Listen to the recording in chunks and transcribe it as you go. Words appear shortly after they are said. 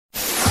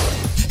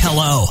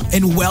Hello,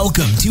 and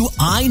welcome to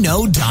I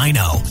Know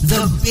Dino,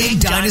 the Big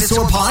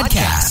Dinosaur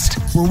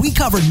Podcast, where we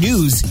cover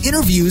news,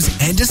 interviews,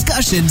 and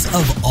discussions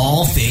of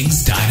all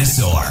things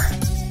dinosaur.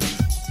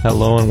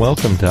 Hello and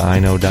welcome to I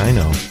Know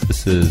Dino.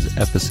 This is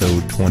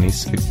episode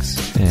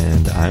 26,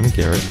 and I'm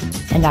Garrett.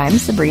 And I'm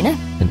Sabrina.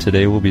 And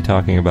today we'll be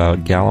talking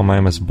about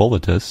Gallimimus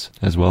bulletus,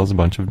 as well as a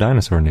bunch of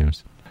dinosaur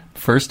news.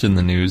 First in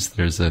the news,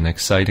 there's an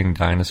exciting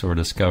dinosaur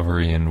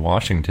discovery in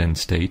Washington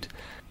state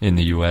in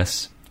the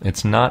U.S.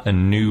 It's not a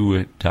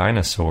new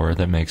dinosaur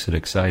that makes it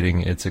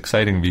exciting. It's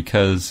exciting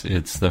because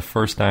it's the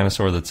first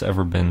dinosaur that's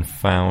ever been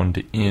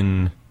found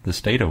in the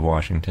state of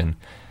Washington.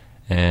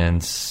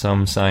 And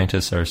some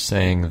scientists are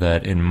saying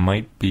that it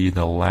might be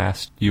the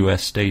last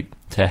U.S. state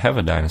to have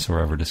a dinosaur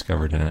ever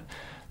discovered in it.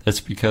 That's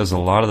because a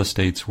lot of the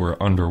states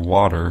were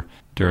underwater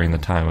during the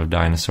time of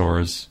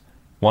dinosaurs.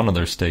 One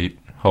other state,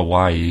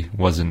 Hawaii,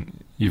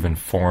 wasn't even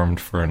formed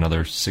for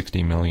another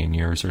 60 million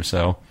years or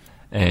so.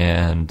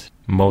 And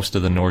most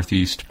of the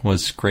Northeast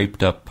was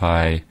scraped up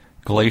by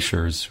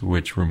glaciers,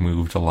 which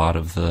removed a lot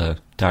of the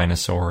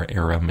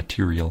dinosaur-era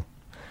material.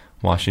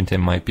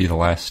 Washington might be the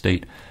last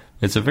state.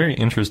 It's a very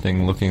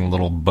interesting looking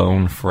little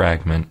bone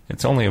fragment.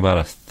 It's only about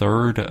a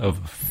third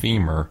of a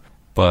femur,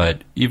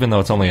 but even though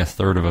it's only a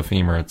third of a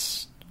femur,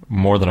 it's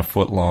more than a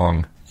foot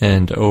long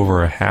and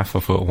over a half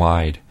a foot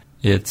wide.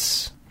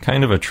 It's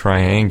kind of a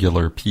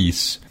triangular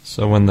piece.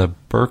 So when the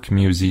Burke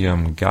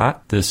Museum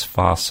got this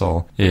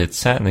fossil, it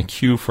sat in the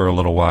queue for a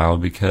little while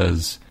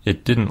because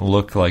it didn't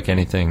look like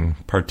anything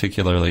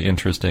particularly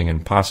interesting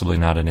and possibly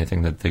not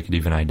anything that they could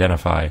even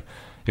identify.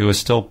 It was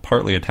still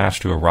partly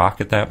attached to a rock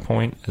at that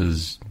point,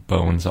 as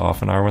bones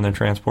often are when they're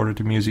transported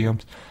to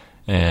museums,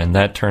 and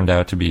that turned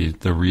out to be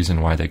the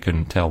reason why they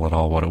couldn't tell at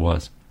all what it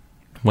was.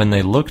 When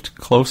they looked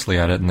closely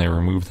at it and they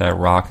removed that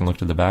rock and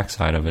looked at the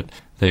backside of it,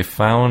 they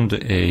found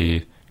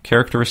a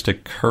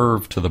characteristic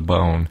curve to the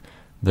bone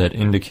that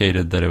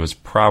indicated that it was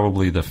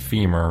probably the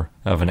femur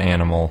of an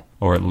animal,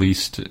 or at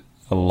least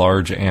a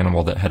large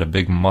animal that had a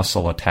big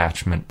muscle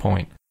attachment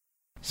point.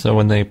 So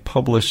when they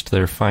published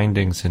their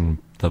findings in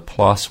the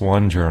PLOS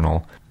One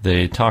journal,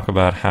 they talk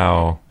about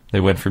how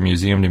they went from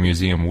museum to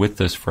museum with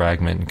this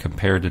fragment and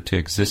compared it to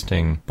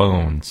existing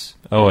bones.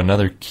 Oh,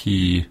 another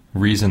key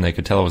reason they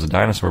could tell it was a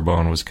dinosaur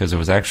bone was because it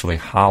was actually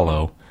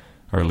hollow,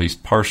 or at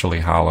least partially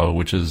hollow,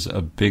 which is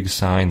a big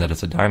sign that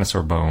it's a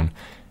dinosaur bone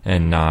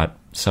and not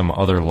some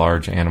other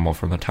large animal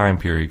from the time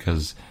period,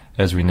 because,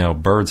 as we know,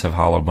 birds have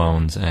hollow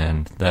bones,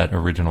 and that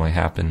originally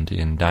happened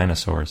in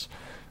dinosaurs.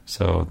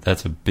 So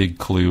that's a big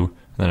clue.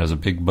 And then it was a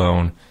big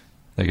bone.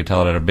 They could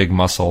tell it had a big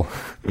muscle.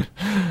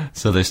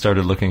 So they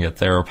started looking at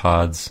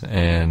theropods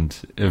and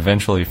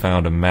eventually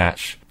found a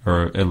match,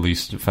 or at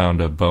least found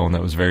a bone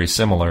that was very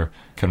similar,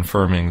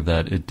 confirming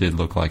that it did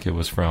look like it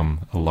was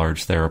from a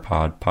large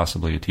theropod,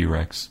 possibly a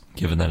T-Rex,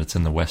 given that it's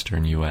in the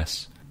western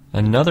U.S.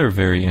 Another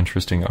very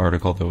interesting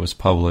article that was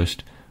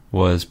published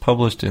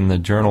in the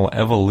journal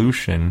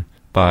Evolution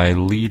by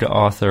lead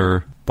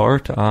author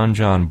Bart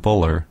Anjan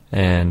Buller,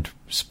 and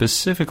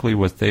specifically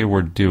what they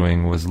were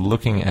doing was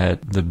looking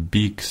at the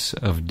beaks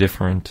of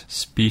different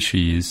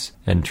species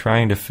and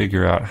trying to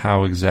figure out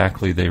how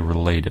exactly they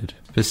related.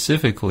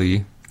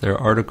 Specifically, their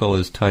article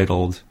is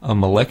titled, "A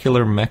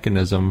Molecular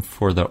Mechanism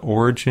for the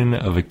Origin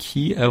of a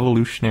Key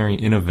Evolutionary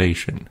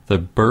Innovation, the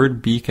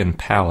Bird Beak and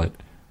Palate,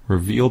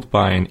 Revealed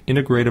by an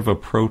Integrative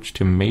Approach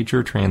to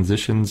Major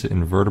Transitions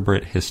in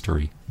Vertebrate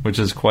History," which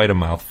is quite a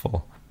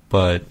mouthful.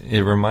 But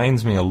it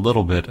reminds me a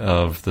little bit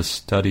of the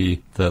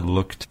study that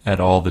looked at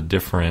all the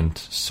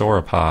different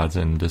sauropods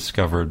and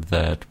discovered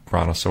that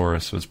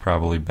Brontosaurus was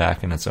probably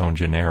back in its own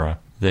genera.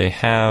 They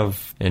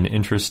have an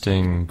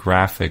interesting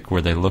graphic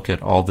where they look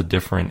at all the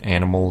different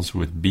animals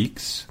with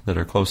beaks that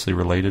are closely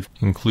related,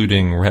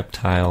 including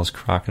reptiles,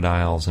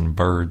 crocodiles, and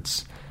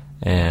birds.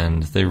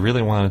 And they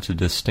really wanted to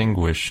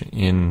distinguish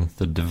in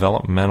the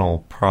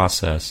developmental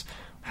process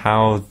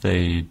how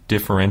they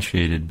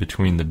differentiated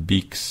between the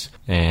beaks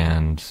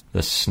and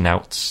the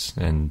snouts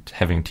and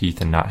having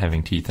teeth and not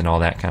having teeth and all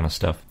that kind of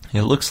stuff.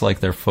 It looks like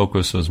their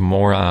focus was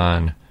more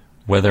on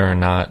whether or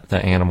not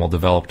the animal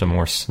developed a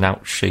more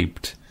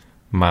snout-shaped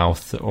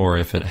mouth or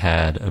if it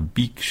had a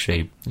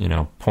beak-shaped,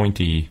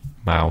 pointy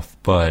mouth,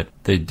 but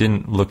they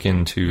didn't look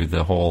into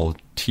the whole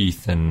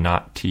teeth and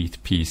not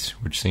teeth piece,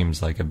 which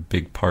seems like a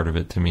big part of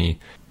it to me.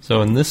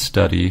 So in this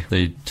study,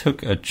 they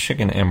took a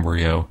chicken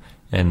embryo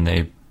and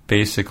they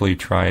basically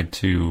tried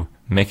to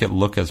make it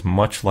look as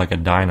much like a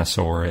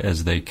dinosaur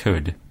as they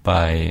could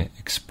by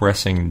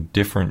expressing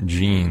different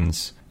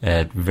genes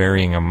at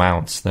varying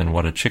amounts than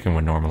what a chicken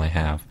would normally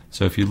have.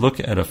 So if you look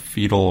at a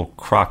fetal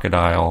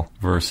crocodile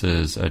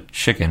versus a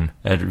chicken,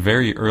 at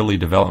very early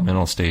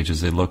developmental stages,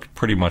 they look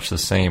pretty much the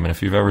same. And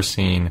if you've ever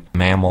seen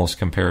mammals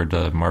compared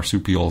to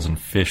marsupials and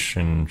fish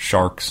and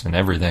sharks and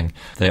everything,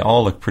 they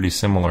all look pretty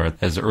similar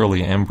as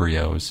early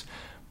embryos.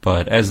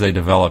 But as they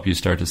develop, you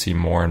start to see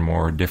more and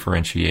more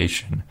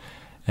differentiation.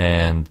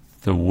 And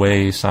the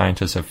way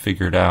scientists have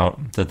figured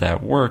out that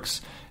that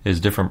works is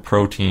different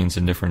proteins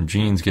and different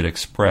genes get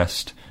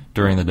expressed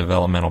during the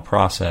developmental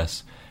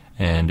process.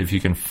 And if you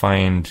can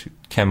find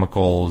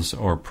chemicals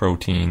or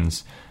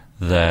proteins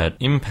that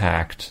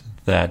impact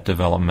that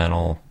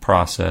developmental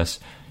process,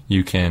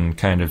 you can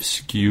kind of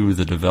skew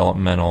the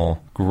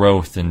developmental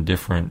growth in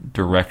different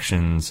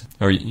directions,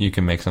 or you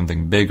can make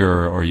something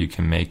bigger, or you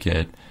can make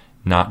it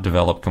not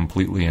develop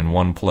completely in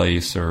one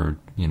place, or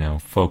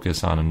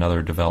focus on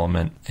another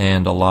development.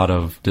 And a lot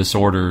of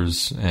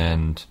disorders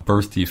and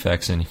birth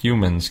defects in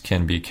humans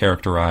can be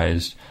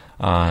characterized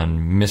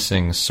on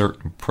missing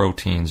certain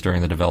proteins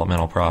during the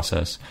developmental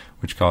process,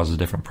 which causes a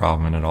different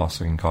problem, and it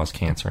also can cause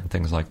cancer and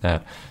things like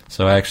that.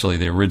 So actually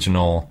the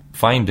original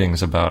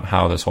findings about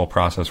how this whole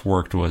process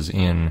worked was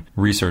in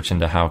research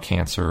into how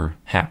cancer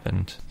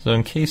happened. So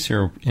in case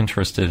you're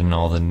interested in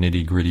all the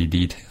nitty-gritty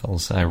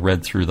details, I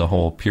read through the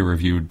whole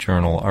peer-reviewed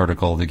journal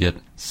article to get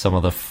some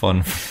of the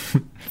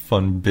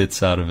fun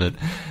bits out of it.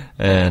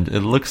 And it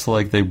looks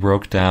like they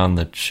broke down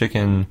the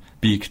chicken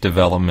beak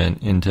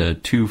development into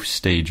 2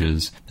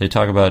 stages. They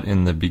talk about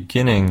in the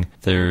beginning,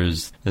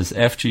 there's this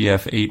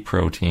FGF8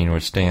 protein,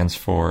 which stands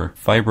for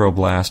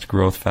fibroblast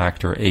growth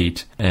factor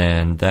 8,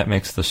 and that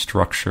makes the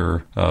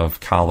structure of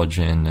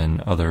collagen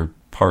and other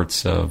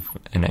parts of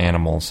an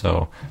animal.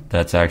 So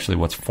that's actually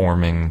what's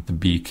forming the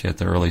beak at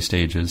the early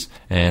stages.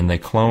 And they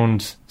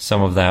cloned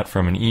some of that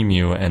from an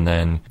emu and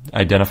then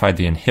identified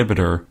the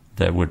inhibitor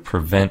that would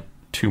prevent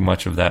too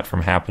much of that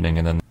from happening,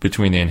 and then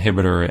between the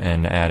inhibitor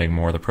and adding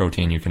more of the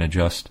protein, you can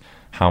adjust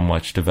how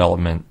much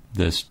development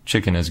this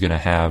chicken is going to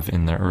have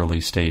in the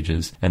early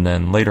stages. And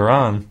then later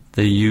on,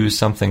 they use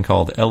something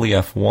called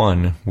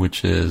LEF1,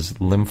 which is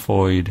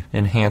lymphoid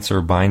enhancer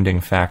binding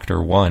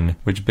factor 1,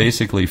 which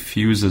basically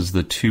fuses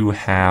the 2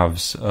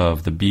 halves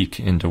of the beak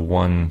into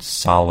one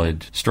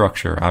solid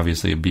structure.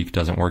 Obviously, a beak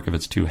doesn't work if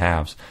it's 2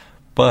 halves.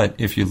 But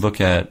if you look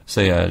at,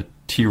 say, a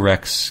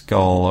T-Rex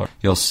skull,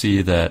 you'll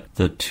see that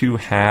the 2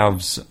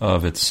 halves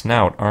of its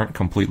snout aren't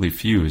completely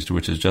fused,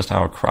 which is just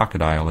how a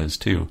crocodile is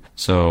too.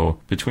 So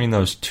between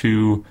those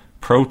 2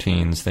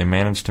 proteins, they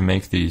managed to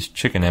make these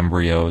chicken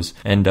embryos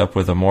end up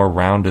with a more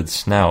rounded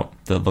snout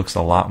that looks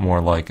a lot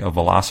more like a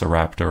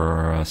velociraptor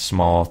or a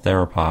small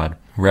theropod,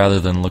 rather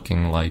than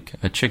looking like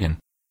a chicken.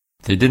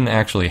 They didn't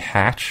actually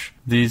hatch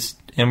these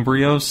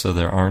embryos, so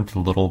there aren't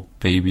little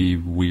baby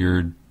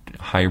weird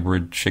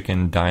hybrid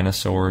chicken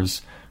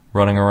dinosaurs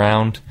running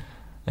around,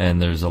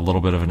 and there's a little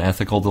bit of an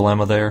ethical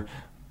dilemma there,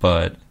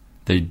 but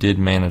they did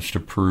manage to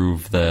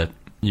prove that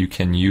you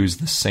can use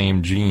the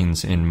same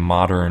genes in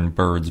modern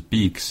birds'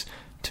 beaks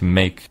to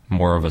make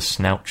more of a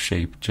snout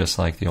shape, just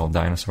like the old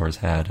dinosaurs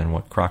had and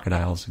what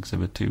crocodiles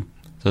exhibit too.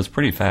 So it's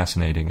pretty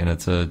fascinating, and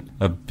it's a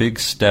big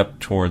step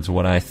towards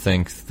what I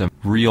think the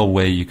real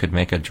way you could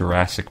make a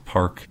Jurassic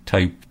Park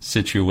type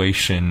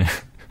situation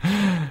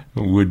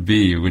would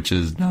be, which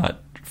is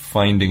not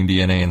finding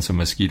DNA in some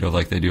mosquito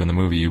like they do in the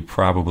movie. You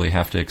probably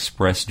have to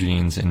express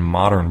genes in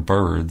modern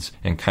birds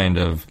and kind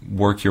of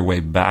work your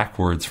way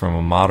backwards from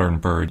a modern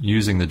bird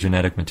using the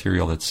genetic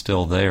material that's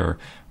still there,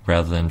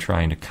 rather than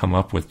trying to come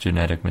up with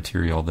genetic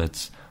material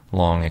that's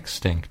long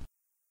extinct.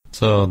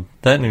 So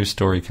that news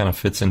story kind of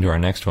fits into our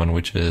next one,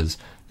 which is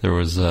there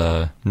was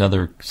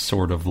another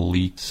sort of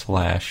leak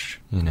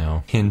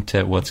 / hint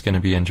at what's going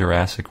to be in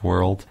Jurassic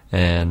World.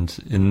 And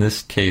in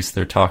this case,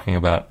 they're talking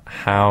about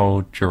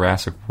how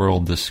Jurassic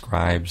World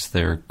describes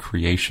their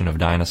creation of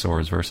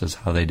dinosaurs versus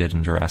how they did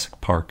in Jurassic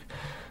Park.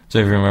 So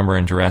if you remember,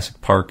 in Jurassic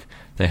Park,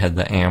 they had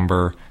the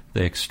amber.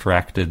 They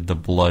extracted the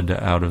blood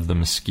out of the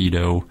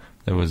mosquito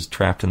that was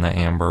trapped in the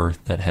amber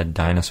that had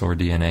dinosaur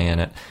DNA in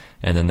it.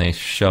 And then they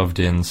shoved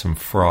in some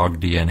frog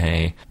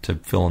DNA to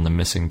fill in the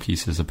missing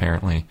pieces,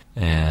 apparently.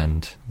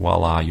 And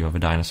voila, you have a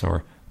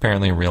dinosaur.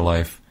 Apparently, in real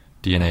life,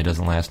 DNA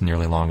doesn't last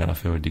nearly long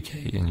enough. It would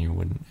decay, and you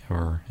wouldn't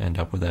ever end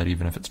up with that,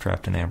 even if it's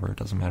trapped in amber. It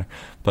doesn't matter.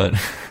 But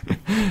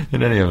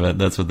in any event,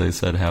 that's what they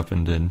said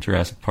happened in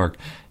Jurassic Park.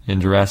 In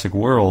Jurassic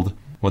World,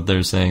 what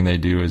they're saying they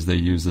do is they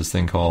use this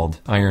thing called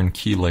iron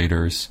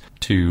chelators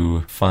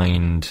to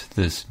find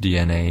this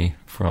DNA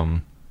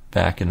from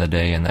back in the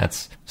day, and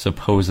that's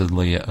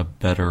supposedly a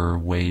better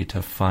way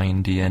to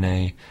find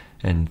DNA,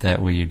 and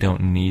that way you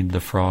don't need the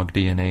frog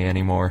DNA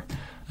anymore.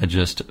 I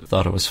just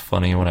thought it was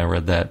funny when I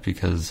read that,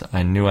 because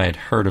I knew I had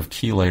heard of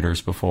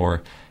chelators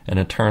before, and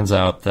it turns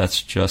out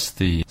that's just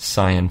the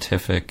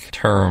scientific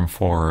term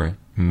for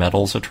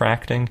metals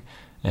attracting,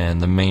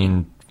 and the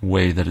main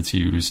way that it's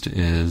used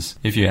is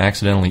if you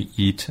accidentally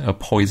eat a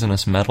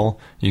poisonous metal,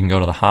 you can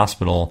go to the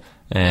hospital,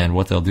 and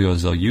what they'll do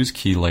is they'll use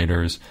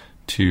chelators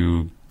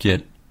to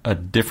get a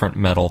different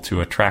metal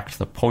to attract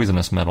the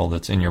poisonous metal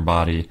that's in your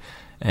body,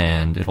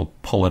 and it'll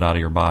pull it out of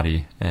your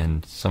body.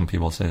 And some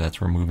people say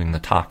that's removing the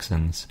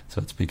toxins.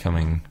 So it's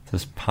becoming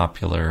this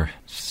popular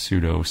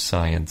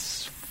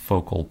pseudoscience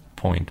focal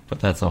point, but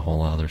that's a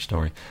whole other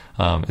story.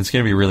 It's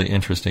going to be really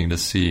interesting to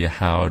see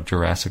how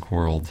Jurassic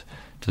World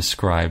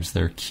describes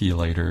their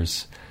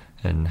chelators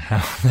and how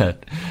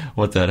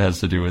what that has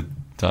to do with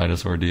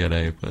dinosaur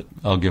DNA, but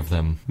I'll give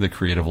them the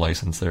creative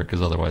license there,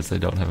 because otherwise they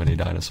don't have any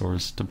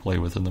dinosaurs to play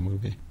with in the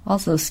movie.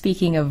 Also,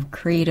 speaking of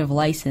creative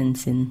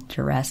license in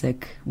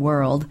Jurassic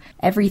World,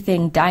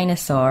 Everything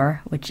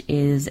Dinosaur, which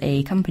is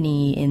a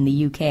company in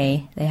the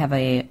UK, they have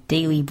a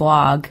daily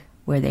blog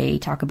where they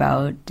talk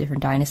about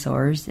different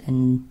dinosaurs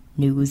and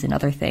news and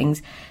other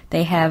things.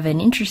 They have an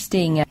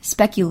interesting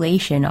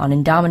speculation on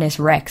Indominus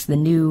Rex, the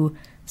new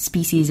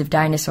species of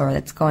dinosaur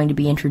that's going to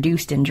be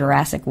introduced in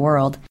Jurassic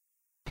World.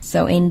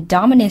 So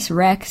Indominus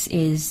Rex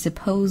is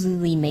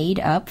supposedly made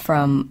up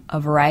from a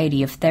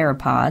variety of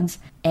theropods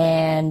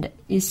and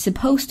is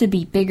supposed to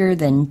be bigger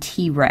than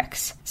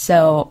T-Rex.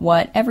 So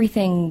what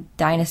Everything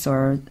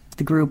Dinosaur,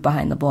 the group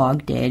behind the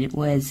blog, did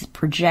was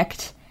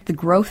project the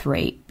growth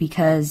rate,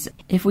 because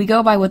if we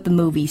go by what the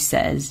movie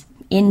says,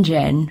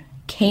 InGen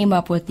came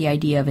up with the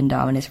idea of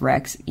Indominus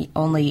Rex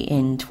only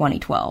in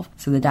 2012.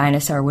 So the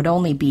dinosaur would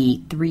only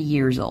be 3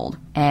 years old.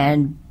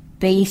 And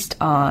based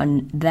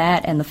on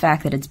that and the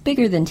fact that it's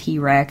bigger than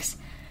T-Rex,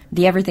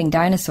 the Everything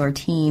Dinosaur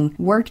team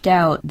worked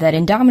out that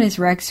Indominus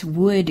Rex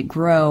would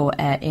grow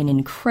at an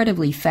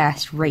incredibly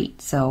fast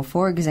rate. So,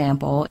 for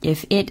example,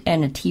 if it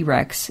and a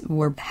T-Rex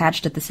were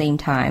hatched at the same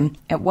time,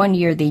 at 1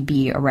 year they'd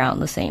be around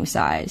the same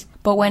size.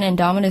 But when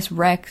Indominus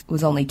Rex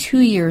was only 2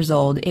 years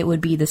old, it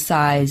would be the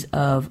size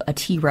of a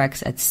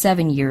T-Rex at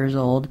 7 years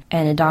old,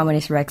 and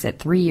Indominus Rex at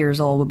 3 years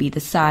old would be the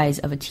size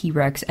of a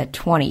T-Rex at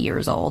 20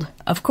 years old.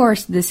 Of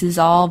course, this is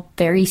all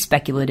very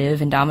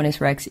speculative.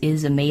 Indominus Rex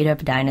is a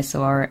made-up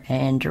dinosaur,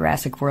 and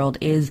Jurassic World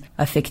is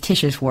a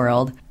fictitious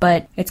world,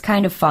 but it's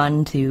kind of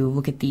fun to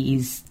look at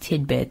these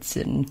tidbits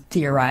and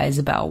theorize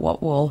about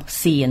what we'll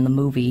see in the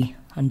movie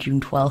on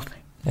June 12th.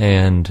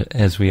 And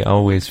as we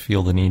always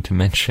feel the need to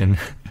mention,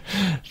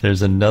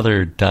 there's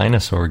another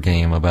dinosaur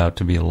game about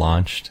to be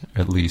launched,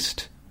 at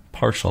least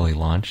partially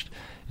launched.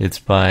 It's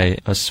by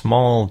a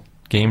small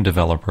game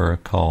developer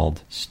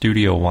called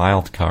Studio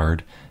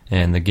Wildcard,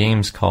 and the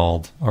game's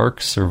called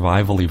Ark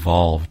Survival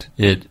Evolved.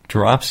 It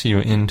drops you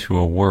into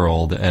a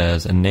world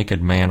as a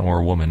naked man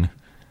or woman,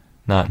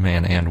 not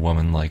man and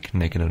woman like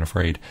Naked and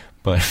Afraid,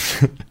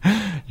 but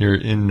you're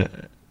in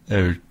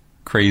a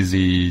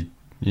crazy,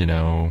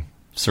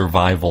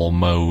 survival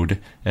mode,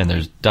 and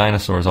there's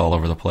dinosaurs all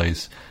over the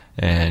place,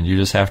 and you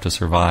just have to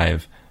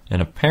survive.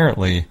 And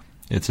apparently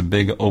it's a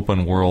big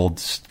open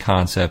world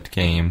concept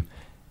game,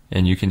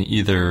 and you can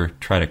either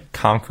try to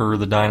conquer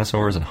the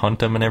dinosaurs and hunt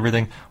them and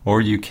everything,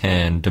 or you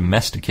can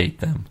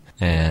domesticate them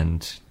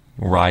and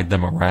ride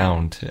them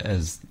around,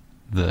 as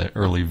the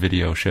early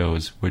video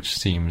shows, which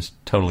seems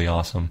totally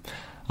awesome.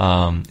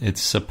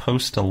 It's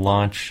supposed to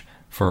launch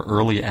for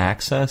early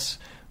access,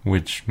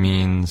 which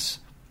means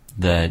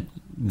that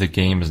the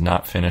game is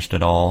not finished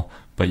at all,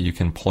 but you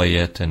can play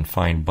it and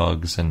find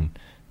bugs and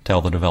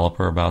tell the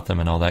developer about them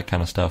and all that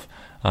kind of stuff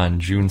on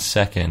June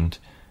 2nd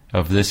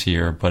of this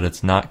year, but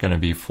it's not going to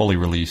be fully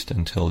released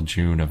until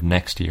June of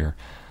next year.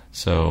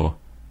 So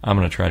I'm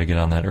going to try to get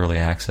on that early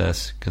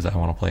access because I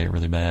want to play it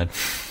really bad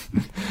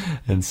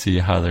and see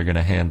how they're going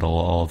to handle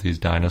all these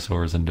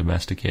dinosaurs and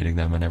domesticating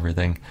them and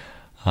everything.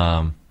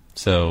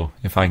 So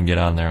if I can get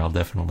on there, I'll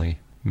definitely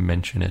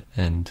mention it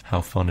and how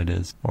fun it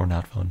is, or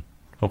not fun.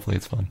 Hopefully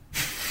it's fun.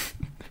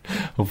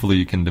 Hopefully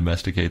you can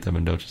domesticate them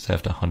and don't just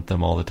have to hunt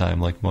them all the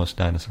time like most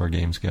dinosaur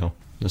games go.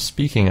 So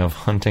speaking of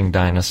hunting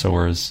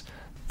dinosaurs,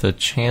 the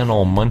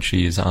channel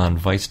Munchies on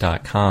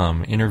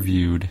Vice.com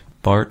interviewed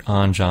Bart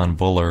Anjan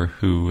Buller,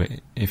 who,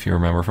 if you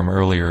remember from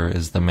earlier,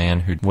 is the man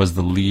who was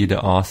the lead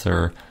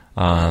author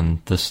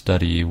on the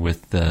study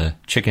with the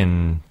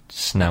chicken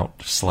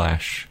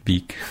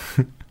snout/beak.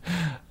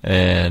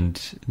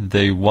 And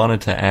they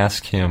wanted to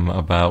ask him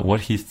about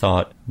what he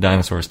thought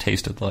dinosaurs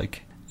tasted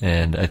like.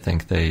 And I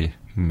think they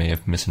may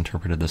have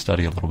misinterpreted the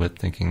study a little bit,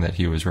 thinking that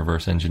he was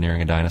reverse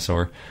engineering a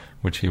dinosaur,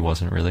 which he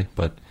wasn't really,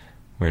 but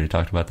we already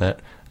talked about that.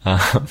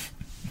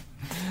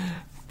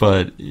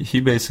 But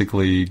he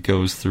basically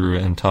goes through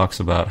and talks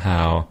about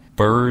how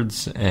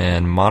birds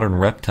and modern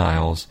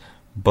reptiles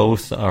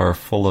both are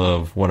full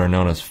of what are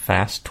known as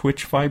fast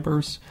twitch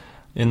fibers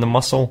in the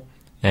muscle,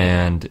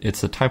 and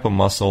it's a type of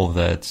muscle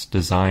that's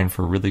designed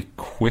for really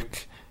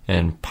quick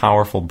and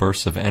powerful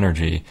bursts of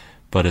energy,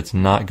 but it's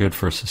not good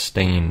for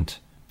sustained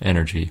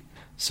energy.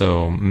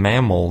 So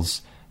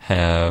mammals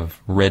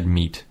have red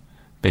meat,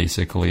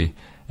 basically,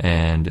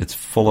 and it's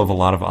full of a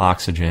lot of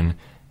oxygen,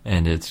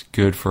 and it's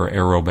good for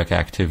aerobic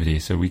activity.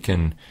 So we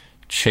can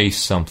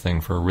chase something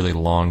for a really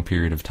long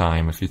period of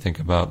time. If you think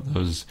about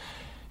those,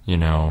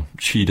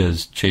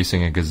 cheetahs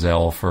chasing a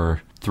gazelle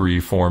for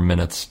 3-4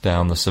 minutes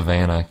down the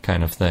savannah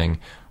kind of thing,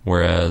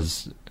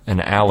 whereas an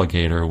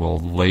alligator will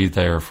lay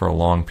there for a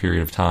long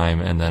period of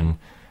time, and then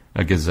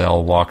a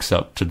gazelle walks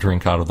up to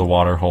drink out of the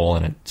water hole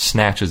and it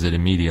snatches it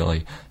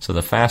immediately. So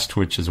the fast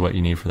twitch is what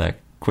you need for that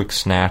quick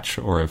snatch,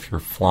 or if you're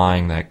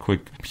flying, that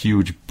quick,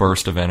 huge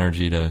burst of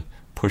energy to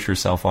push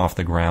yourself off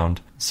the ground.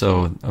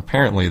 So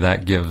apparently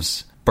that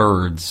gives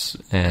birds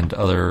and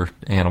other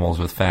animals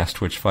with fast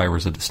twitch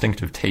fibers a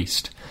distinctive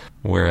taste,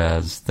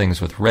 whereas things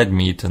with red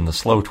meat and the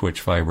slow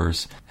twitch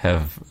fibers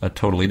have a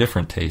totally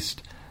different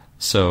taste.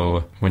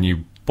 So when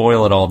you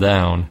boil it all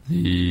down,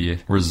 the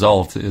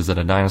result is that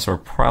a dinosaur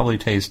probably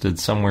tasted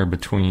somewhere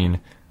between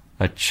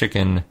a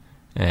chicken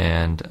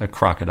and a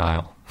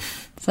crocodile.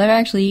 So I've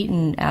actually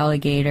eaten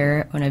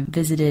alligator when I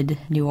visited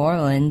New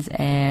Orleans,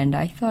 and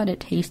I thought it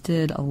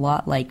tasted a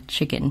lot like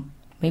chicken,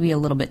 maybe a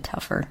little bit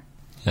tougher.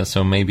 Yeah,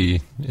 so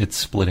maybe it's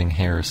splitting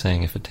hairs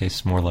saying if it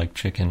tastes more like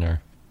chicken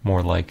or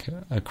more like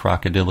a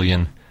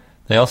crocodilian.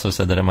 They also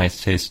said that it might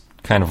taste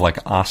kind of like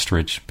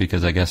ostrich,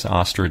 because I guess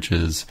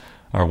ostriches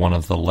are one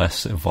of the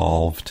less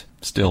evolved,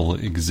 still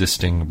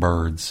existing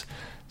birds.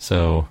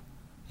 So,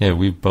 yeah,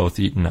 we've both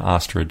eaten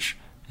ostrich,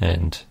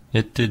 and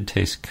it did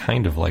taste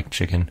kind of like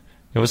chicken.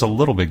 It was a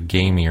little bit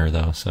gamier,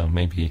 though, so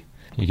maybe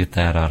you get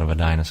that out of a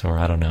dinosaur.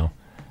 I don't know.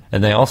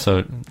 And they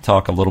also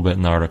talk a little bit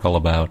in the article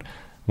about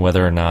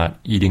whether or not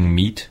eating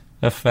meat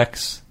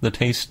affects the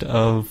taste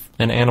of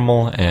an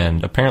animal,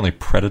 and apparently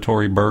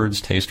predatory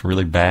birds taste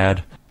really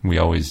bad. We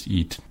always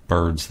eat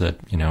birds that,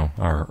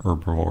 are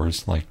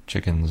herbivores, like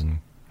chickens and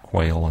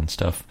quail and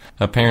stuff.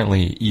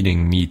 Apparently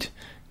eating meat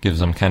gives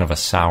them kind of a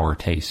sour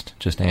taste,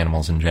 just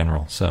animals in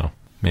general. So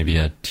maybe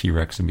a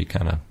T-Rex would be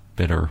kind of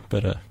bitter,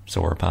 but a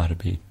sauropod would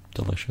be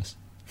delicious.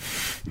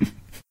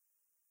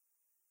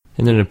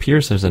 And it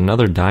appears there's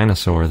another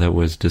dinosaur that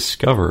was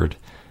discovered,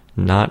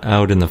 not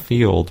out in the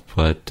field,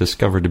 but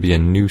discovered to be a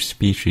new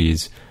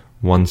species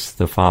once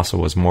the fossil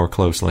was more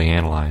closely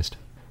analyzed.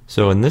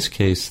 So in this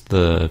case,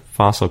 the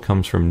fossil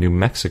comes from New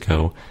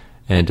Mexico,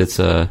 and it's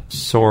a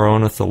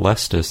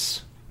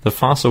Sauronatholestes. The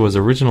fossil was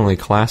originally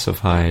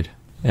classified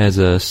as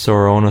a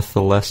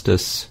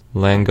Sauronatholestes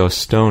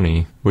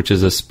langostoni, which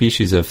is a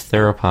species of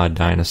theropod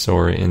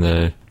dinosaur in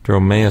the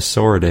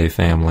Dromaeosauridae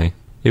family.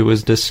 It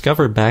was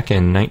discovered back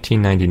in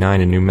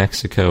 1999 in New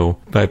Mexico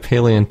by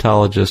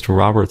paleontologist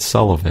Robert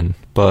Sullivan,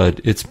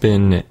 but it's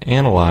been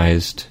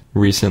analyzed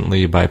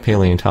recently by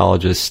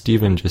paleontologist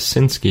Stephen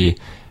Jasinski,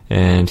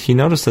 and he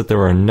noticed that there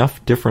were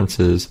enough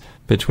differences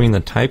between the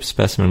type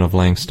specimen of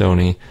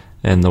Langstoni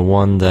and the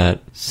one that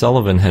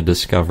Sullivan had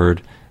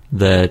discovered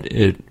that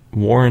it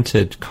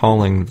warranted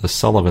calling the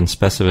Sullivan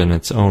specimen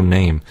its own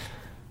name.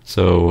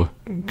 So,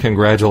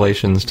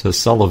 congratulations to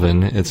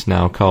Sullivan. It's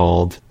now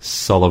called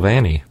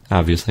Sullivani,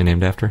 obviously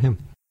named after him.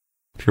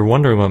 If you're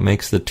wondering what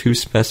makes the two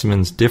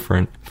specimens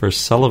different, for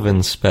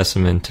Sullivan's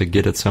specimen to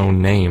get its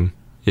own name,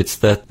 it's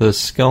that the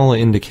skull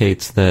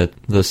indicates that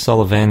the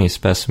Sullivani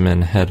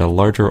specimen had a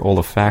larger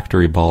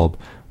olfactory bulb,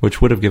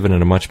 which would have given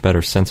it a much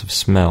better sense of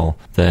smell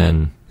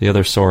than the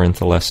other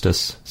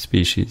Sauronatholestes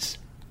species.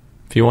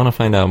 If you want to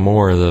find out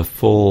more, the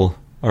full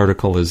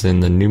article is in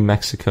the New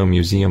Mexico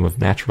Museum of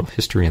Natural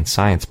History and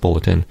Science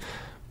Bulletin,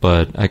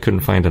 but I couldn't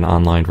find an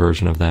online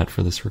version of that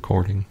for this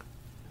recording.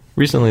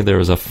 Recently there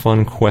was a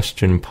fun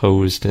question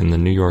posed in the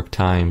New York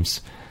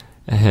Times,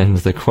 and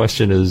the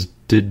question is,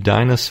 did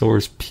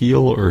dinosaurs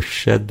peel or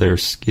shed their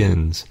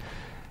skins?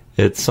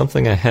 It's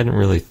something I hadn't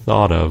really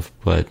thought of,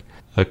 but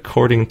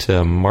according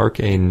to Mark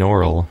A.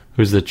 Norrell,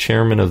 who's the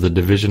chairman of the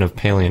Division of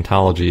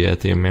Paleontology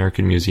at the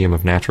American Museum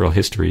of Natural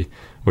History,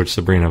 which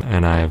Sabrina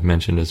and I have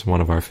mentioned as one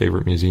of our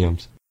favorite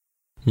museums.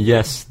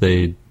 Yes,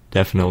 they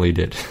definitely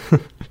did.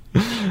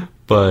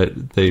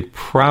 But they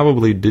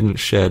probably didn't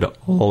shed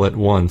all at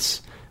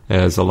once,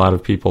 as a lot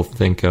of people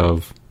think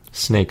of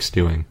snakes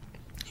doing.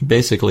 He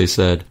basically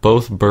said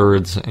both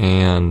birds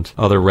and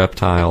other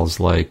reptiles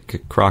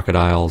like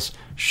crocodiles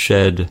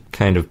shed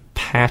kind of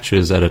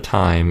patches at a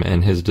time,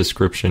 and his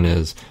description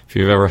is, if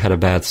you've ever had a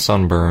bad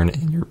sunburn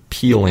and you're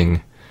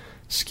peeling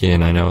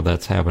skin, I know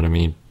that's happened to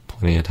me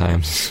plenty of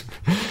times,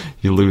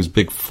 you lose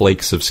big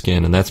flakes of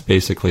skin, and that's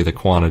basically the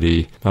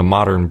quantity a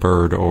modern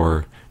bird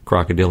or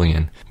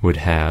crocodilian would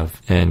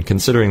have. And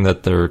considering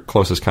that their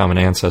closest common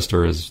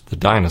ancestor is the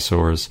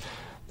dinosaurs,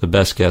 the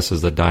best guess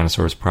is that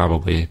dinosaurs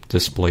probably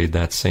displayed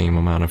that same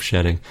amount of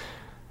shedding.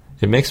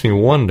 It makes me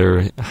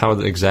wonder how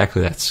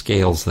exactly that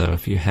scales, though.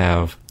 If you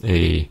have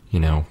a,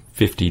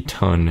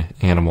 50-ton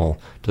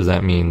animal, does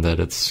that mean that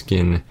its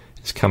skin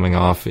is coming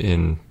off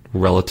in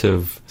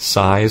relative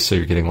size, so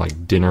you're getting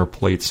like dinner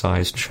plate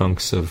size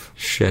chunks of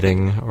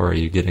shedding, or are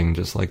you getting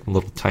just like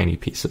little tiny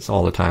pieces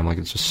all the time, like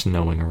it's just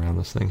snowing around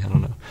this thing? I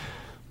don't know,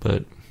 but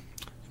it'd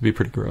be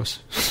pretty gross.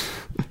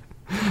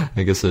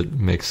 I guess it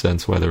makes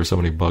sense why there were so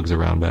many bugs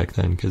around back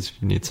then, because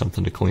you need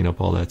something to clean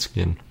up all that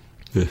skin.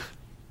 Ugh.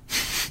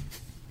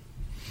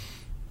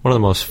 One of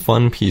the most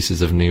fun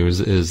pieces of news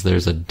is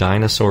there's a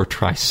dinosaur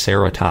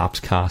Triceratops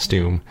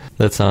costume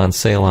that's on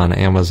sale on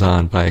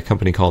Amazon by a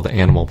company called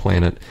Animal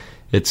Planet.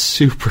 It's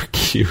super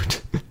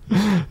cute.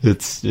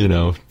 It's,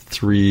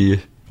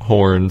 3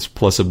 horns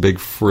plus a big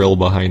frill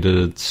behind it.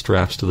 It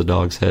straps to the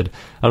dog's head.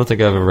 I don't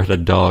think I've ever had a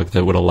dog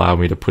that would allow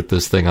me to put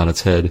this thing on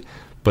its head,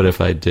 but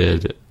if I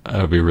did, I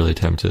would be really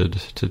tempted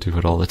to do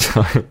it all the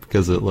time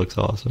because it looks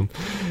awesome.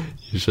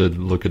 You should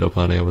look it up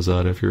on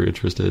Amazon if you're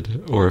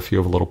interested, or if you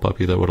have a little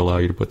puppy that would allow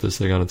you to put this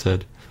thing on its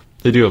head.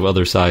 They do have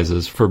other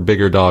sizes for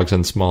bigger dogs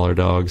and smaller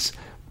dogs,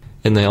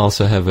 and they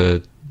also have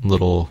a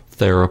little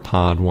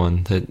theropod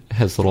one that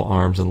has little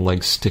arms and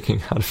legs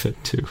sticking out of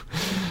it too.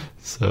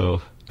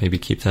 So maybe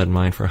keep that in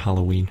mind for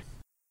Halloween.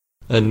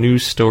 a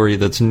news story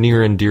that's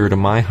near and dear to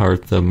my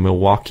heart. The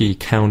Milwaukee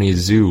County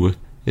Zoo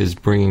is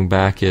bringing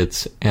back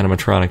its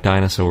animatronic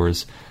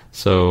dinosaurs.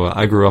 So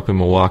I grew up in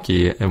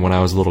Milwaukee, and when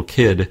I was a little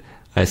kid,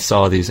 I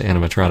saw these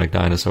animatronic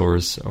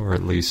dinosaurs, or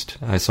at least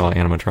I saw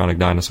animatronic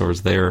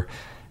dinosaurs there,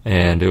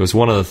 and it was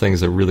one of the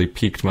things that really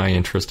piqued my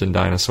interest in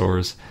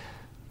dinosaurs.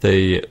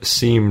 They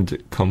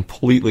seemed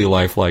completely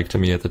lifelike to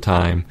me at the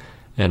time,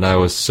 and I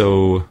was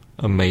so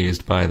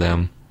amazed by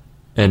them.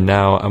 And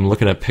now I'm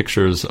looking at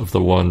pictures of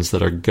the ones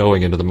that are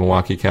going into the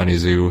Milwaukee County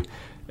Zoo,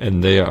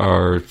 and they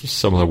are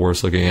some of the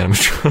worst looking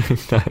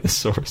animatronic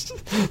dinosaurs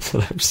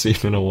that I've seen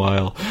in a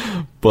while.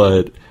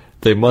 But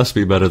they must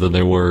be better than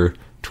they were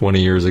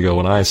 20 years ago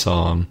when I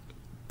saw them.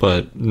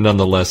 But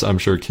nonetheless, I'm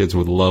sure kids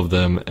would love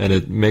them, and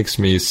it makes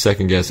me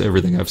second guess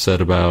everything I've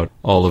said about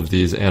all of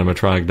these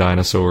animatronic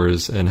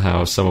dinosaurs and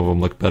how some of them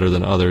look better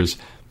than others,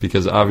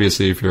 because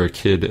obviously if you're a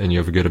kid and you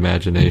have a good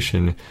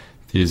imagination,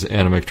 these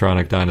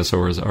animatronic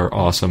dinosaurs are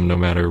awesome no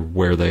matter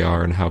where they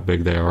are and how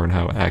big they are and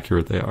how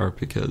accurate they are,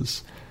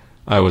 because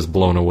I was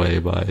blown away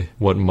by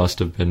what must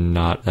have been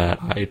not that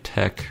high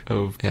tech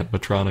of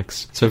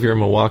animatronics. So if you're in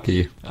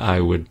Milwaukee, I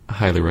would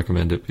highly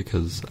recommend it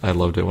because I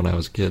loved it when I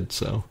was a kid,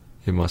 so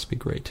it must be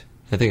great.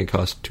 I think it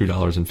cost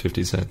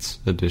 $2.50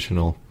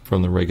 additional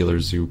from the regular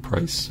zoo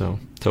price, so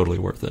totally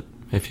worth it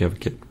if you have a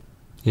kid.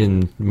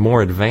 In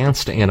more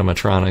advanced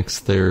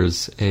animatronics,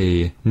 there's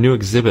a new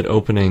exhibit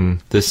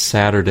opening this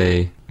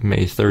Saturday,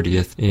 May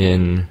 30th,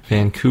 in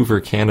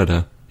Vancouver,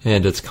 Canada,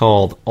 and it's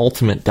called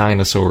Ultimate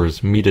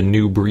Dinosaurs Meet a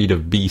New Breed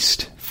of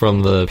Beast.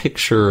 From the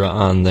picture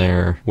on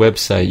their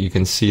website, you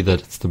can see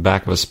that it's the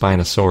back of a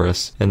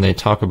Spinosaurus, and they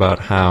talk about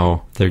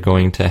how they're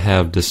going to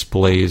have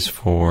displays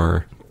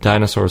for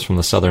dinosaurs from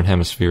the southern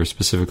hemisphere,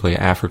 specifically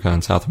Africa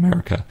and South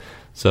America.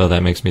 So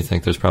that makes me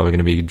think there's probably going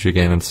to be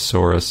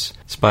Giganotosaurus,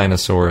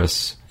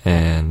 Spinosaurus,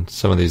 and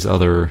some of these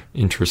other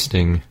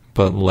interesting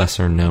but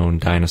lesser known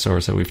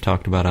dinosaurs that we've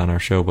talked about on our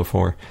show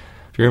before.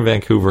 If you're in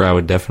Vancouver, I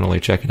would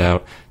definitely check it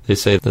out. They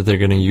say that they're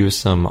going to use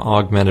some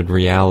augmented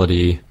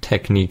reality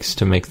techniques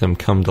to make them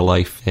come to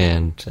life,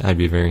 and I'd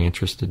be very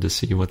interested to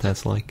see what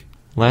that's like.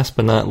 Last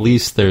but not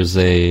least, there's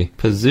a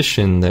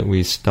position that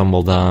we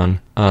stumbled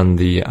on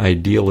the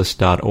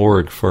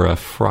idealist.org for a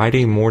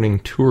Friday morning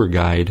tour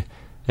guide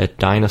at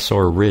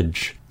Dinosaur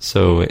Ridge.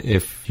 So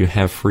if you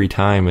have free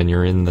time and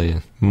you're in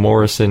the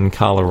Morrison,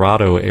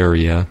 Colorado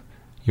area,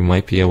 you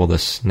might be able to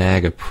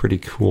snag a pretty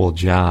cool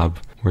job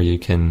where you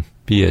can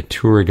be a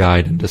tour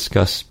guide and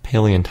discuss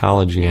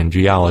paleontology and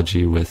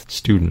geology with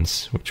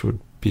students, which would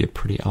be a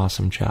pretty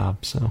awesome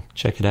job. So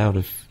check it out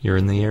if you're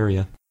in the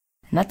area.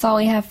 And that's all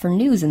we have for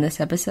news in this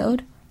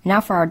episode.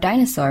 Now for our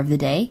dinosaur of the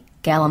day,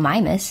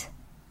 Gallimimus.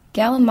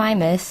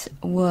 Gallimimus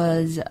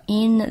was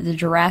in the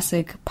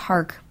Jurassic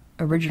Park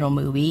original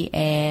movie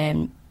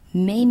and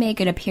may make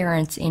an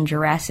appearance in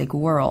Jurassic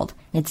World.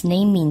 Its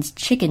name means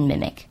chicken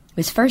mimic. It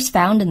was first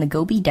found in the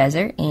Gobi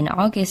Desert in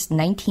August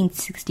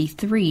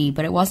 1963,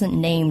 but it wasn't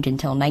named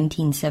until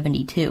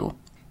 1972.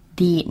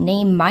 The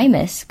name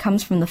Mimus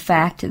comes from the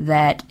fact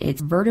that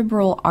its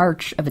vertebral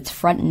arch of its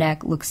front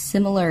neck looks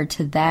similar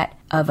to that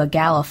of a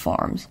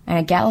galliforms. And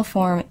a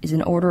galliform is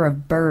an order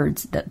of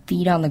birds that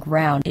feed on the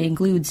ground. It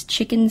includes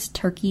chickens,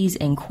 turkeys,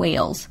 and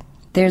quails.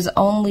 There's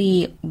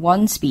only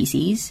one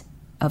species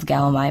of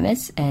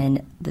Gallimimus,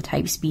 and the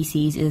type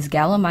species is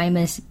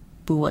Gallimimus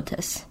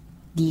bullatus.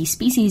 The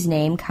species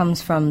name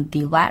comes from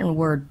the Latin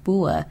word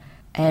bulla,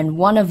 and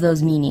one of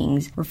those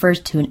meanings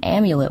refers to an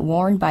amulet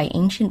worn by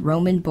ancient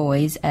Roman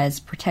boys as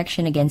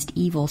protection against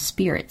evil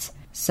spirits.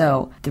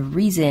 So the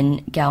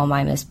reason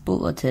Gallimimus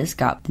bullatus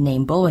got the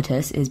name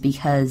bullatus is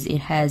because it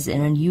has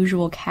an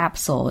unusual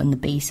capsule in the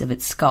base of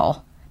its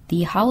skull.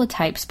 The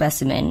holotype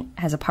specimen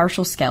has a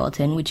partial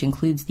skeleton, which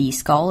includes the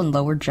skull and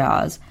lower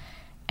jaws,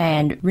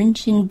 and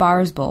Rinchin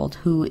Barsbold,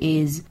 who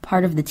is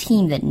part of the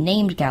team that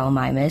named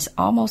Gallimimus,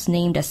 almost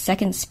named a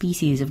second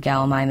species of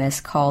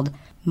Gallimimus called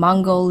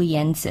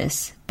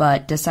Mongoliensis,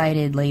 but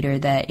decided later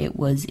that it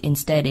was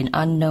instead an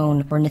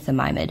unknown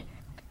ornithomimid.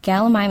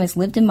 Gallimimus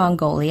lived in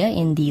Mongolia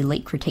in the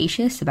late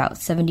Cretaceous, about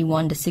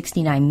 71 to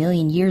 69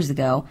 million years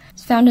ago. It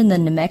was found in the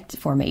Nemegt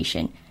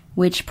Formation,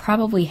 which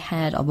probably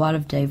had a lot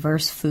of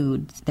diverse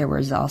foods. There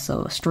was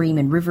also stream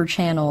and river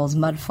channels,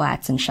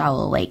 mudflats, and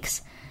shallow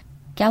lakes.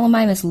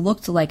 Gallimimus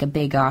looked like a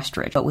big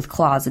ostrich, but with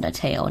claws and a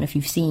tail, and if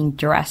you've seen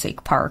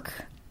Jurassic Park,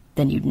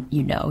 then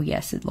you know,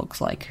 yes, it looks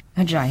like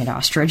a giant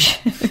ostrich.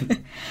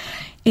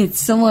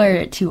 It's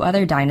similar to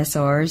other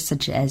dinosaurs,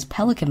 such as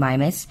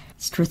Pelecanmimus,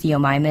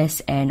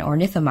 Struthiomimus, and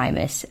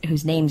Ornithomimus,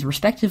 whose names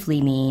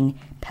respectively mean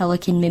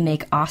pelican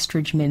mimic,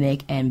 ostrich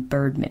mimic, and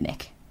bird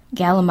mimic.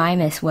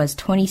 Gallimimus was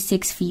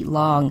 26 feet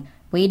long,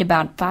 weighed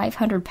about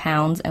 500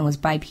 pounds, and was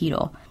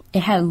bipedal.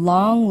 It had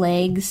long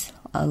legs,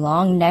 a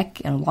long neck,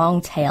 and a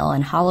long tail,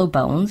 and hollow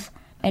bones,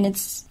 and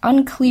it's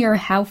unclear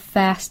how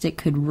fast it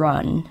could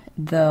run,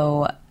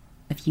 though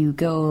if you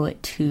go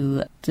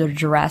to the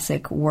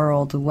Jurassic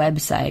World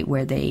website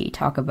where they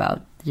talk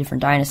about the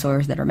different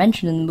dinosaurs that are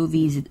mentioned in the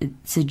movies, it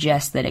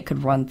suggests that it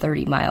could run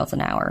 30 miles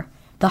an hour.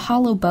 The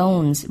hollow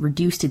bones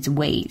reduced its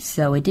weight,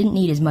 so it didn't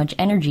need as much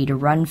energy to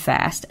run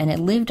fast, and it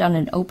lived on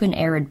an open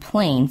arid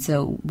plain,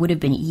 so it would have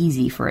been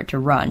easy for it to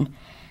run.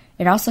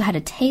 It also had a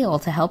tail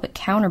to help it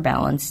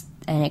counterbalance,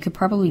 and it could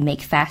probably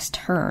make fast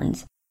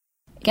turns.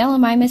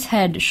 Gallimimus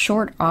had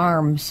short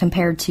arms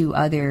compared to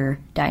other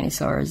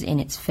dinosaurs in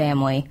its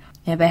family,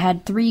 and it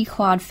had 3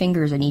 clawed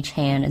fingers in each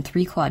hand and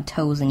 3 clawed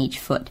toes in each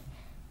foot.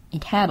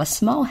 It had a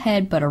small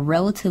head but a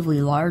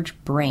relatively large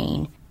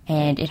brain,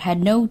 and it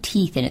had no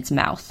teeth in its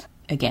mouth.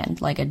 Again,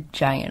 like a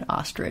giant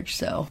ostrich,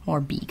 so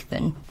more beak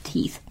than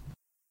teeth.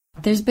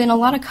 There's been a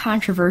lot of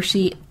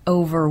controversy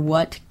over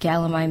what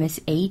Gallimimus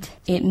ate.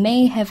 It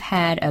may have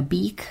had a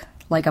beak,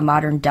 like a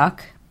modern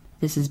duck.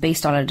 This is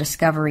based on a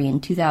discovery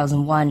in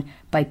 2001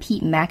 by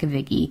Pete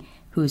McAvicky,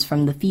 who is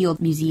from the Field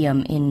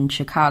Museum in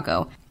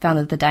Chicago. Found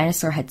that the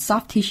dinosaur had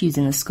soft tissues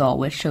in the skull,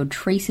 which showed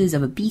traces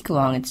of a beak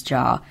along its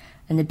jaw,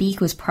 and the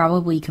beak was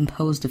probably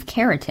composed of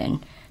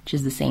keratin, which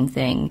is the same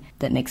thing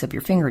that makes up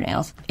your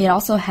fingernails. It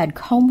also had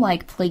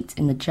comb-like plates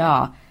in the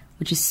jaw,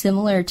 which is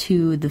similar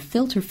to the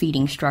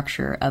filter-feeding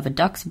structure of a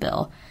duck's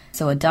bill,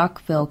 so a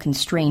duck bill can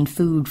strain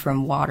food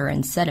from water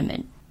and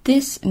sediment.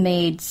 This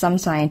made some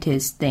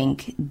scientists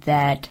think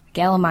that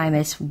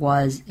Gallimimus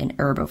was an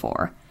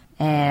herbivore,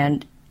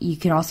 and you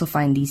can also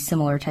find these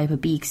similar type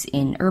of beaks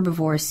in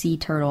herbivores, sea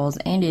turtles,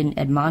 and in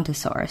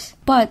Edmontosaurus.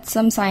 But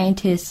some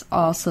scientists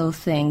also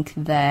think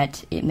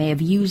that it may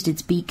have used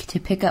its beak to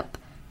pick up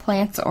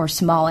plants or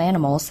small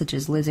animals such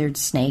as lizards,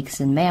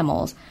 snakes, and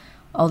mammals,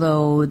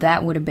 although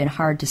that would have been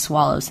hard to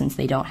swallow since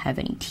they don't have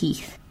any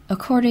teeth.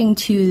 According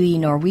to the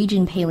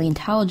Norwegian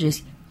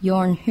paleontologist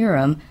Jorn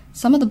Hurum,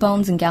 some of the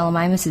bones in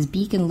Gallimimus's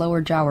beak and lower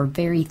jaw were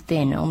very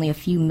thin, only a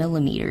few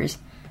millimeters,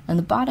 and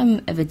the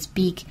bottom of its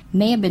beak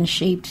may have been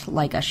shaped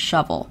like a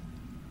shovel.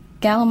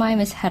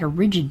 Gallimimus had a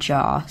rigid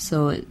jaw,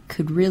 so it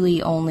could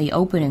really only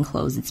open and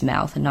close its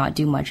mouth and not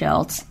do much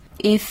else.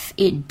 If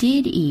it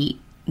did eat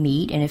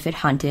meat, and if it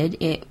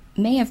hunted, it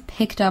may have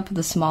picked up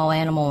the small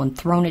animal and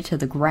thrown it to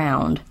the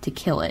ground to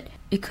kill it.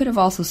 It could have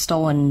also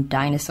stolen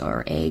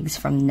dinosaur eggs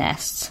from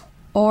nests.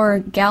 Or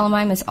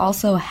Gallimimus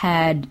also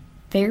had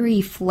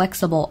very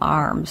flexible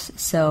arms,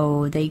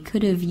 so they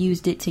could have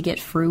used it to get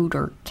fruit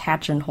or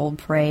catch and hold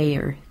prey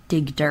or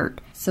dig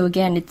dirt. So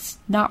again, it's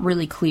not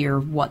really clear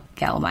what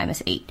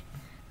Gallimimus ate.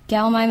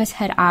 Gallimimus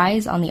had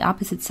eyes on the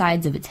opposite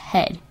sides of its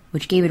head,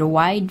 which gave it a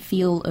wide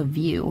field of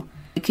view.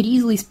 It could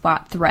easily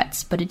spot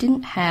threats, but it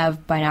didn't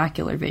have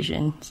binocular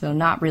vision, so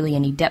not really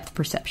any depth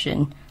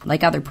perception,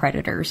 like other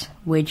predators,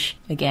 which,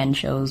 again,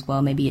 shows,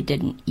 well, maybe it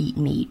didn't eat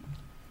meat.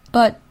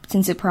 But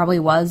since it probably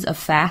was a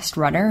fast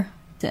runner,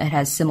 it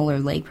has similar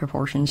leg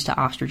proportions to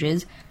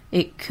ostriches,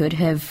 it could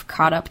have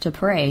caught up to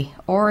prey,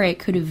 or it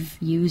could have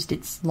used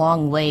its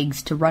long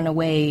legs to run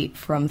away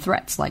from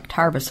threats like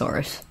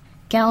Tarbosaurus.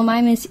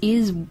 Gallimimus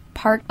is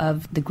part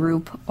of the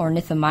group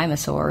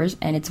Ornithomimosaurs,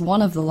 and it's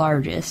one of the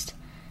largest.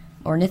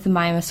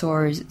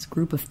 Ornithomimosaurs is a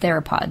group of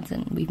theropods,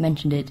 and we've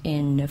mentioned it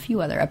in a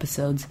few other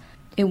episodes.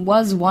 It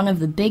was one of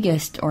the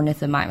biggest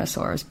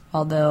Ornithomimosaurs,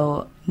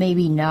 although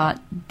maybe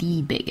not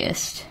the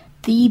biggest.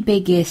 The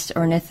biggest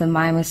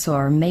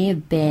Ornithomimosaur may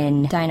have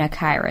been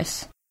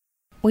Deinocheirus.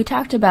 We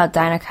talked about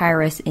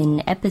Deinocheirus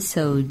in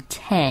episode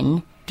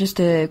 10. Just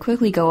to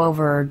quickly go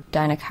over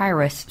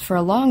Deinocheirus, for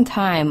a long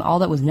time, all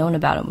that was known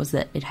about it was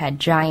that it had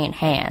giant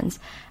hands.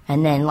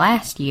 And then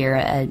last year,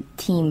 a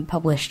team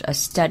published a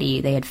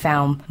study. They had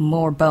found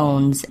more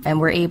bones and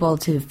were able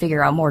to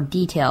figure out more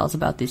details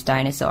about this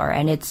dinosaur.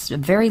 And it's a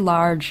very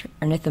large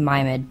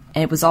ornithomimid,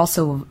 and it was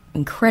also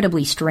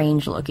incredibly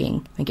strange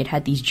looking. Like it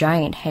had these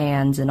giant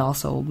hands and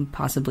also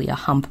possibly a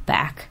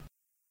humpback.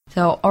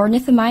 So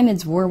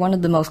ornithomimids were one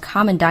of the most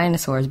common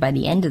dinosaurs by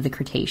the end of the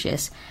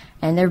Cretaceous,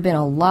 and there have been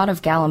a lot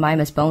of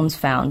Gallimimus bones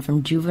found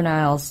from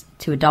juveniles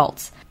to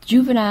adults.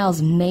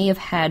 Juveniles may have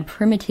had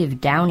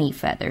primitive downy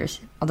feathers,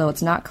 although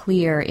it's not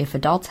clear if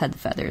adults had the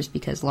feathers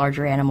because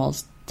larger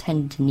animals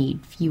tend to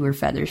need fewer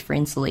feathers for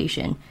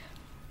insulation.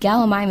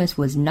 Gallimimus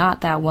was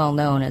not that well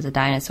known as a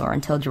dinosaur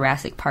until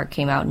Jurassic Park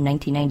came out in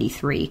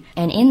 1993,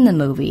 and in the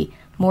movie,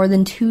 more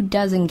than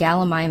 24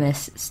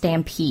 Gallimimus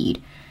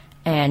stampede.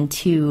 And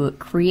to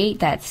create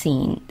that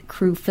scene, the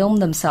crew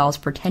filmed themselves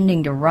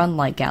pretending to run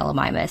like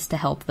Gallimimus to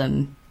help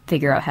them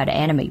figure out how to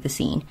animate the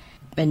scene.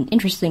 And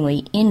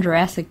interestingly, in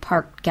Jurassic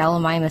Park,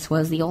 Gallimimus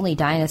was the only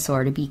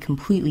dinosaur to be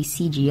completely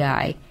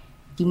CGI.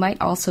 You might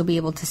also be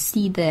able to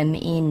see them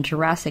in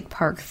Jurassic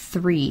Park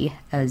 3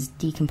 as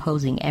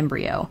decomposing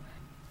embryo.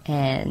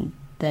 And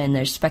then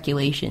there's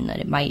speculation that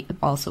it might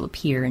also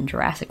appear in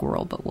Jurassic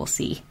World, but we'll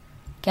see.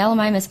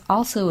 Gallimimus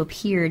also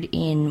appeared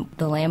in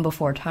the Land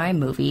Before Time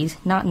movies,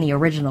 not in the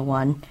original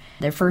one.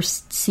 They're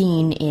first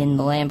seen in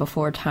the Land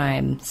Before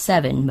Time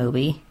 7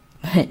 movie,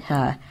 but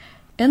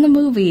in the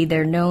movie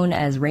they're known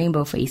as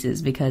rainbow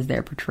faces because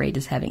they're portrayed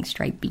as having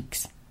striped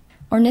beaks.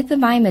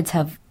 Ornithomimids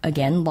have,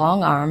 again,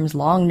 long arms,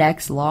 long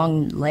necks,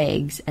 long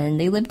legs, and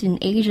they lived in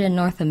Asia and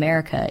North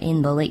America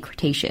in the late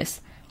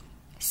Cretaceous.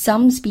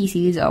 Some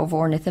species of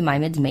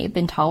ornithomimids may have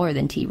been taller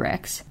than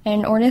T-Rex,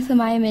 and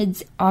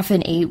ornithomimids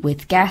often ate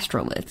with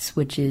gastroliths,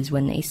 which is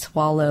when they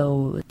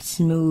swallow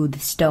smooth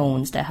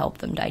stones to help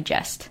them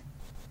digest.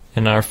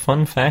 And our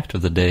fun fact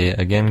of the day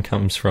again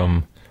comes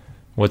from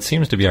what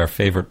seems to be our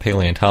favorite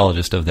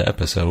paleontologist of the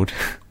episode,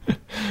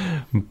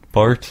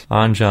 Bart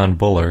Anjan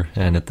Buller,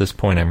 and at this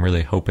point I'm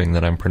really hoping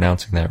that I'm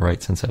pronouncing that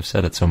right since I've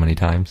said it so many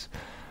times.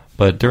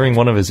 But during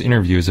one of his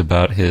interviews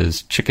about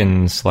his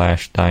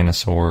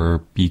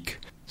chicken/dinosaur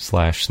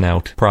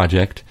beak/snout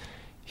project,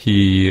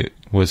 he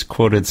was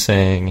quoted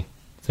saying,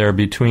 "There are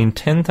between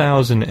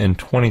 10,000 and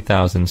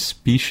 20,000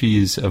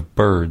 species of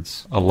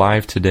birds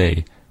alive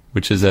today,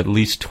 which is at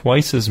least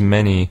twice as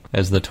many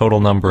as the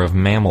total number of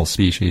mammal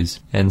species,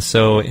 and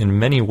so in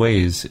many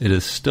ways it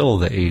is still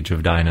the age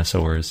of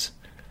dinosaurs."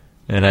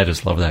 And I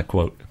just love that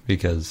quote,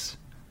 because,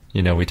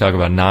 we talk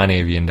about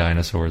non-avian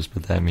dinosaurs,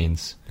 but that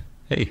means,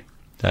 hey,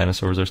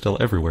 dinosaurs are still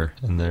everywhere,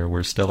 and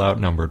we're still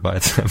outnumbered by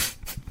them,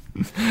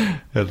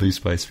 at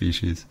least by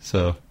species.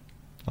 So,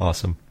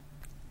 awesome.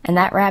 And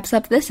that wraps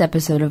up this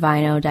episode of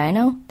I Know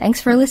Dino.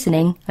 Thanks for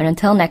listening, and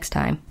until next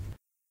time.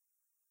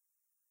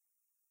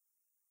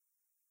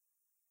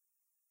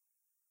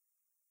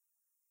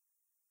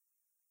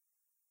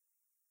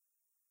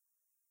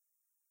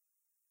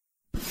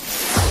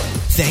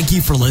 Thank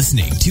you for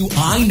listening to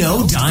I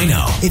Know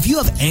Dino. If you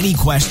have any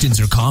questions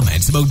or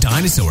comments about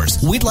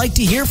dinosaurs, we'd like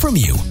to hear from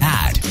you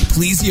at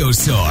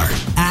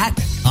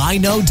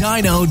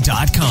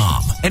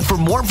plesiosaur@iknowdino.com. And for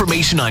more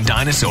information on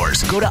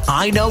dinosaurs, go to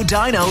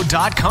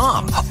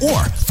iknowdino.com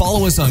or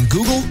follow us on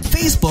Google,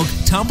 Facebook,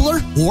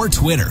 Tumblr, or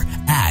Twitter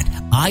at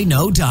I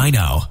Know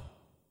Dino.